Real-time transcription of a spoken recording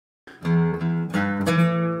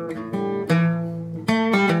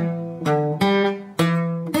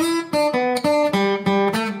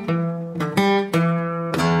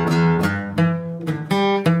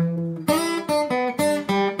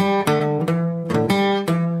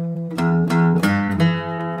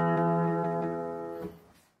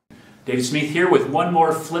Smith here with one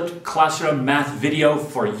more flipped classroom math video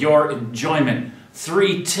for your enjoyment.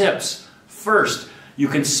 3 tips. First, you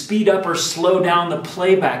can speed up or slow down the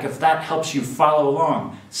playback if that helps you follow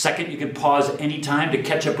along. Second, you can pause anytime to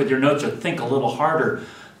catch up with your notes or think a little harder.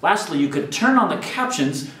 Lastly, you could turn on the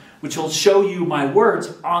captions, which will show you my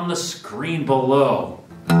words on the screen below.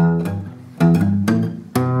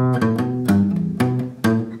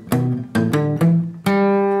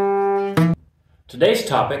 Today's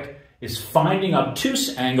topic is finding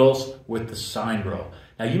obtuse angles with the sine rule.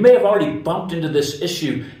 Now, you may have already bumped into this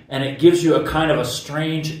issue and it gives you a kind of a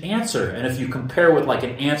strange answer. And if you compare with like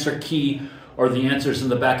an answer key or the answers in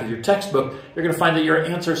the back of your textbook, you're going to find that your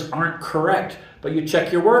answers aren't correct. But you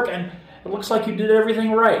check your work and it looks like you did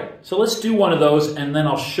everything right. So let's do one of those and then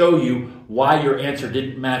I'll show you why your answer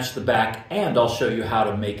didn't match the back, and I'll show you how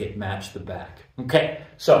to make it match the back. Okay,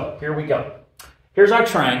 so here we go. Here's our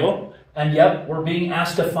triangle. And yep, we're being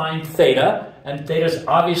asked to find theta, and theta is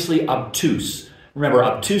obviously obtuse. Remember,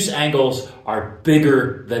 obtuse angles are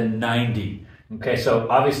bigger than 90. Okay, so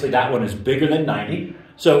obviously that one is bigger than 90.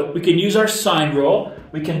 So we can use our sine rule.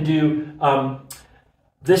 We can do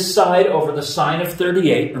this side over the sine of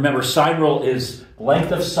 38. Remember, sine rule is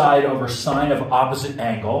length of side over sine of opposite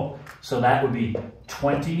angle. So that would be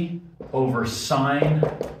 20 over sine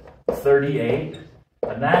 38.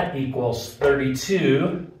 And that equals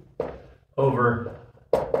 32 over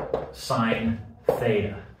sine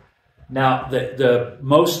theta. Now, the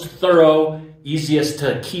most thorough, easiest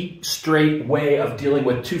to keep straight way of dealing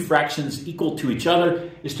with two fractions equal to each other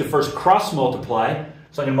is to first cross multiply.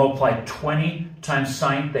 So I'm going to multiply 20 times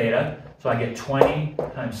sine theta. So I get 20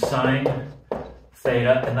 times sine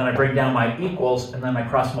theta, and then I bring down my equals, and then I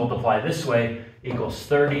cross multiply this way, equals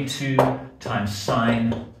 32 times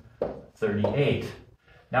sine 38.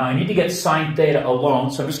 Now I need to get sine theta alone,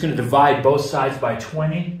 so I'm just going to divide both sides by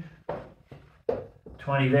 20.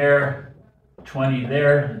 20 there, 20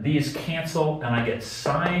 there. These cancel, and I get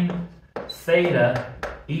sine theta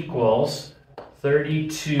equals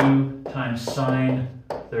 32 times sine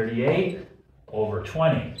 38 over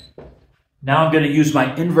 20. Now I'm going to use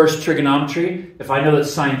my inverse trigonometry. If I know that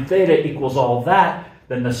sine theta equals all that,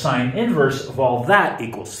 then the sine inverse of all that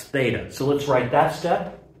equals theta. So let's write that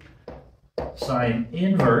step. Sine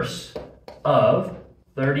inverse of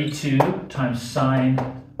 32 times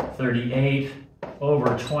sine 38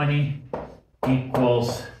 over 20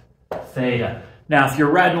 equals theta. Now, if you're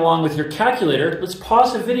riding along with your calculator, let's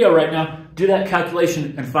pause the video right now, do that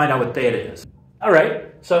calculation, and find out what theta is. All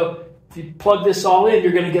right, so if you plug this all in,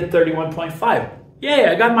 you're going to get 31.5. Yay,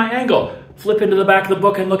 I got my angle. Flip into the back of the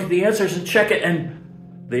book and look at the answers and check it,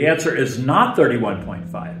 and the answer is not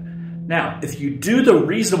 31.5. Now, if you do the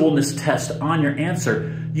reasonableness test on your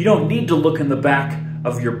answer, you don't need to look in the back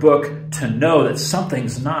of your book to know that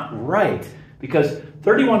something's not right, because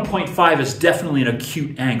 31.5 is definitely an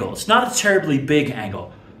acute angle. It's not a terribly big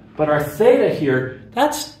angle, but our theta here,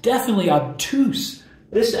 that's definitely obtuse.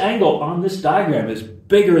 This angle on this diagram is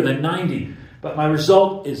bigger than 90, but my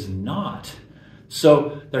result is not.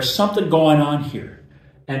 So there's something going on here.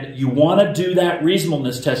 And you want to do that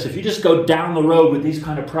reasonableness test. If you just go down the road with these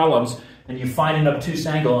kind of problems and you find an obtuse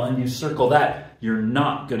angle and you circle that, you're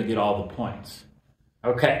not going to get all the points.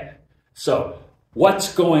 Okay, so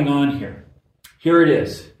what's going on here? Here it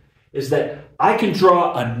is that I can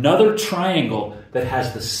draw another triangle that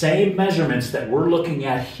has the same measurements that we're looking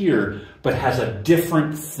at here, but has a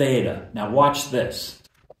different theta. Now watch this.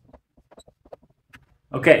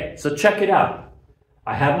 Okay, so check it out.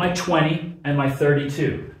 I have my 20 and my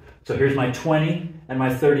 32. So here's my 20 and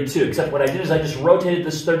my 32. Except what I did is I just rotated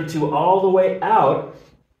this 32 all the way out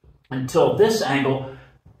until this angle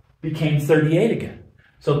became 38 again.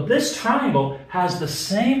 So this triangle has the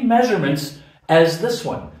same measurements as this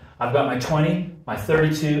one. I've got my 20, my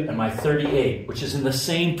 32, and my 38, which is in the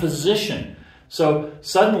same position. So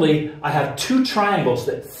suddenly I have two triangles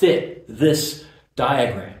that fit this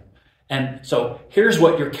diagram. And so here's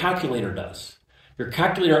what your calculator does. Your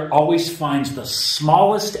calculator always finds the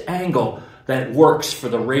smallest angle that works for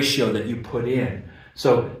the ratio that you put in.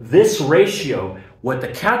 So this ratio, what the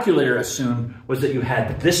calculator assumed was that you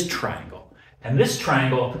had this triangle. And this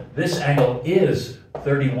triangle, this angle is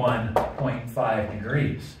 31.5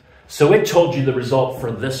 degrees. So it told you the result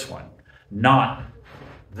for this one, not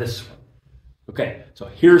this one. Okay, so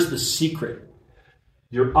here's the secret.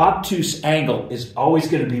 Your obtuse angle is always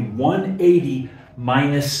going to be 180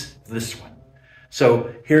 minus this one.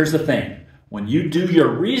 So here's the thing. When you do your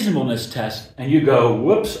reasonableness test and you go,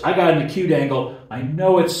 whoops, I got an acute angle, I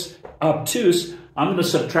know it's obtuse, I'm going to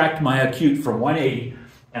subtract my acute from 180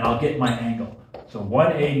 and I'll get my angle. So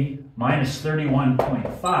 180 minus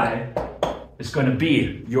 31.5 is going to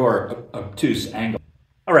be your obtuse angle.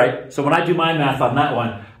 All right, so when I do my math on that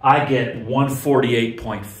one, I get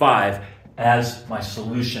 148.5 as my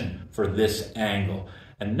solution for this angle.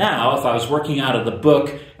 And now, if I was working out of the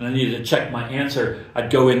book and I needed to check my answer,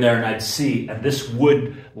 I'd go in there and I'd see, and this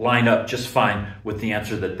would line up just fine with the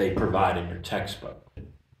answer that they provide in your textbook.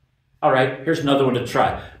 All right, here's another one to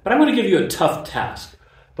try. But I'm going to give you a tough task.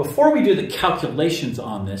 Before we do the calculations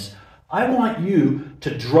on this, I want you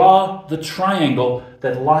to draw the triangle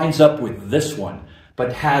that lines up with this one,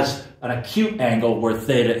 but has an acute angle where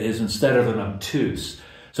theta is instead of an obtuse.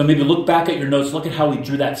 So maybe look back at your notes, look at how we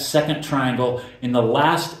drew that second triangle in the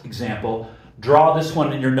last example, draw this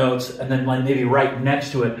one in your notes, and then maybe right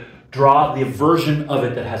next to it, draw the version of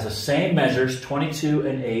it that has the same measures, 22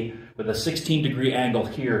 and 8, with a 16-degree angle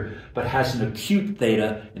here, but has an acute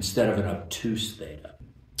theta instead of an obtuse theta.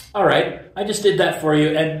 All right, I just did that for you,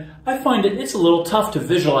 and I find it's a little tough to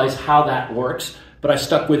visualize how that works, but I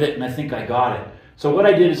stuck with it and I think I got it. So what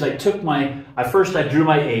I did is I took first I drew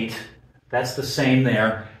my 8, that's the same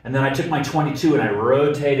there, and then I took my 22 and I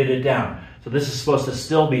rotated it down. So this is supposed to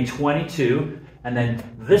still be 22, and then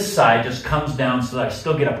this side just comes down so that I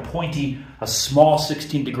still get a small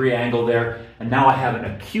 16-degree angle there, and now I have an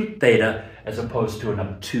acute theta as opposed to an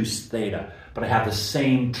obtuse theta. But I have the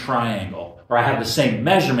same triangle, or I have the same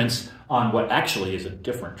measurements on what actually is a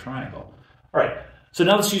different triangle. All right, so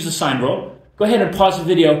now let's use the sine rule. Go ahead and pause the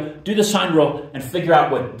video, do the sine rule, and figure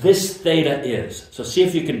out what this theta is. So see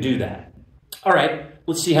if you can do that. All right,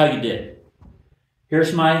 let's see how you did.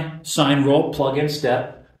 Here's my sine rule plug-in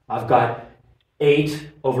step. I've got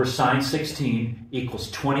 8 over sine 16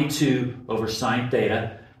 equals 22 over sine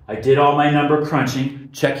theta. I did all my number crunching.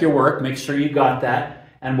 Check your work, make sure you got that.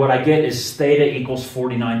 And what I get is theta equals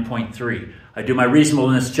 49.3. I do my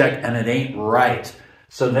reasonableness check and it ain't right.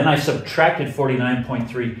 So then I subtracted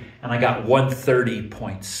 49.3 and I got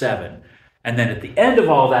 130.7. And then at the end of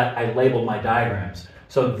all that, I labeled my diagrams.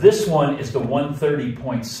 So this one is the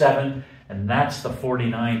 130.7 and that's the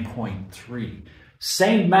 49.3.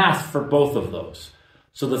 Same math for both of those.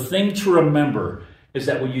 So the thing to remember is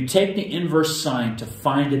that when you take the inverse sine to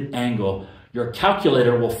find an angle, your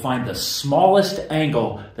calculator will find the smallest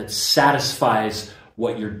angle that satisfies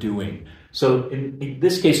what you're doing. So in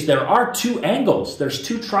this case, there are two angles. There's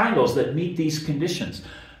two triangles that meet these conditions.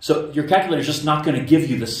 So your calculator is just not going to give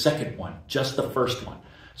you the second one, just the first one.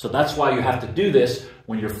 So that's why you have to do this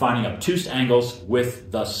when you're finding obtuse angles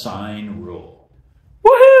with the sine rule.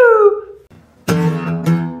 Woohoo!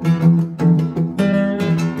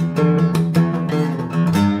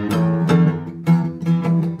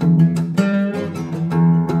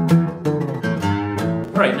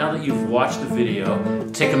 Alright, now that you've watched the video,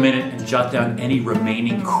 take a minute and jot down any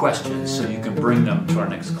remaining questions so you can bring them to our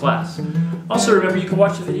next class. Also remember, you can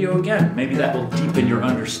watch the video again. Maybe that will deepen your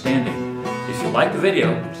understanding. If you like the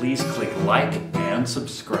video, please click like and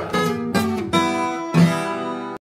subscribe.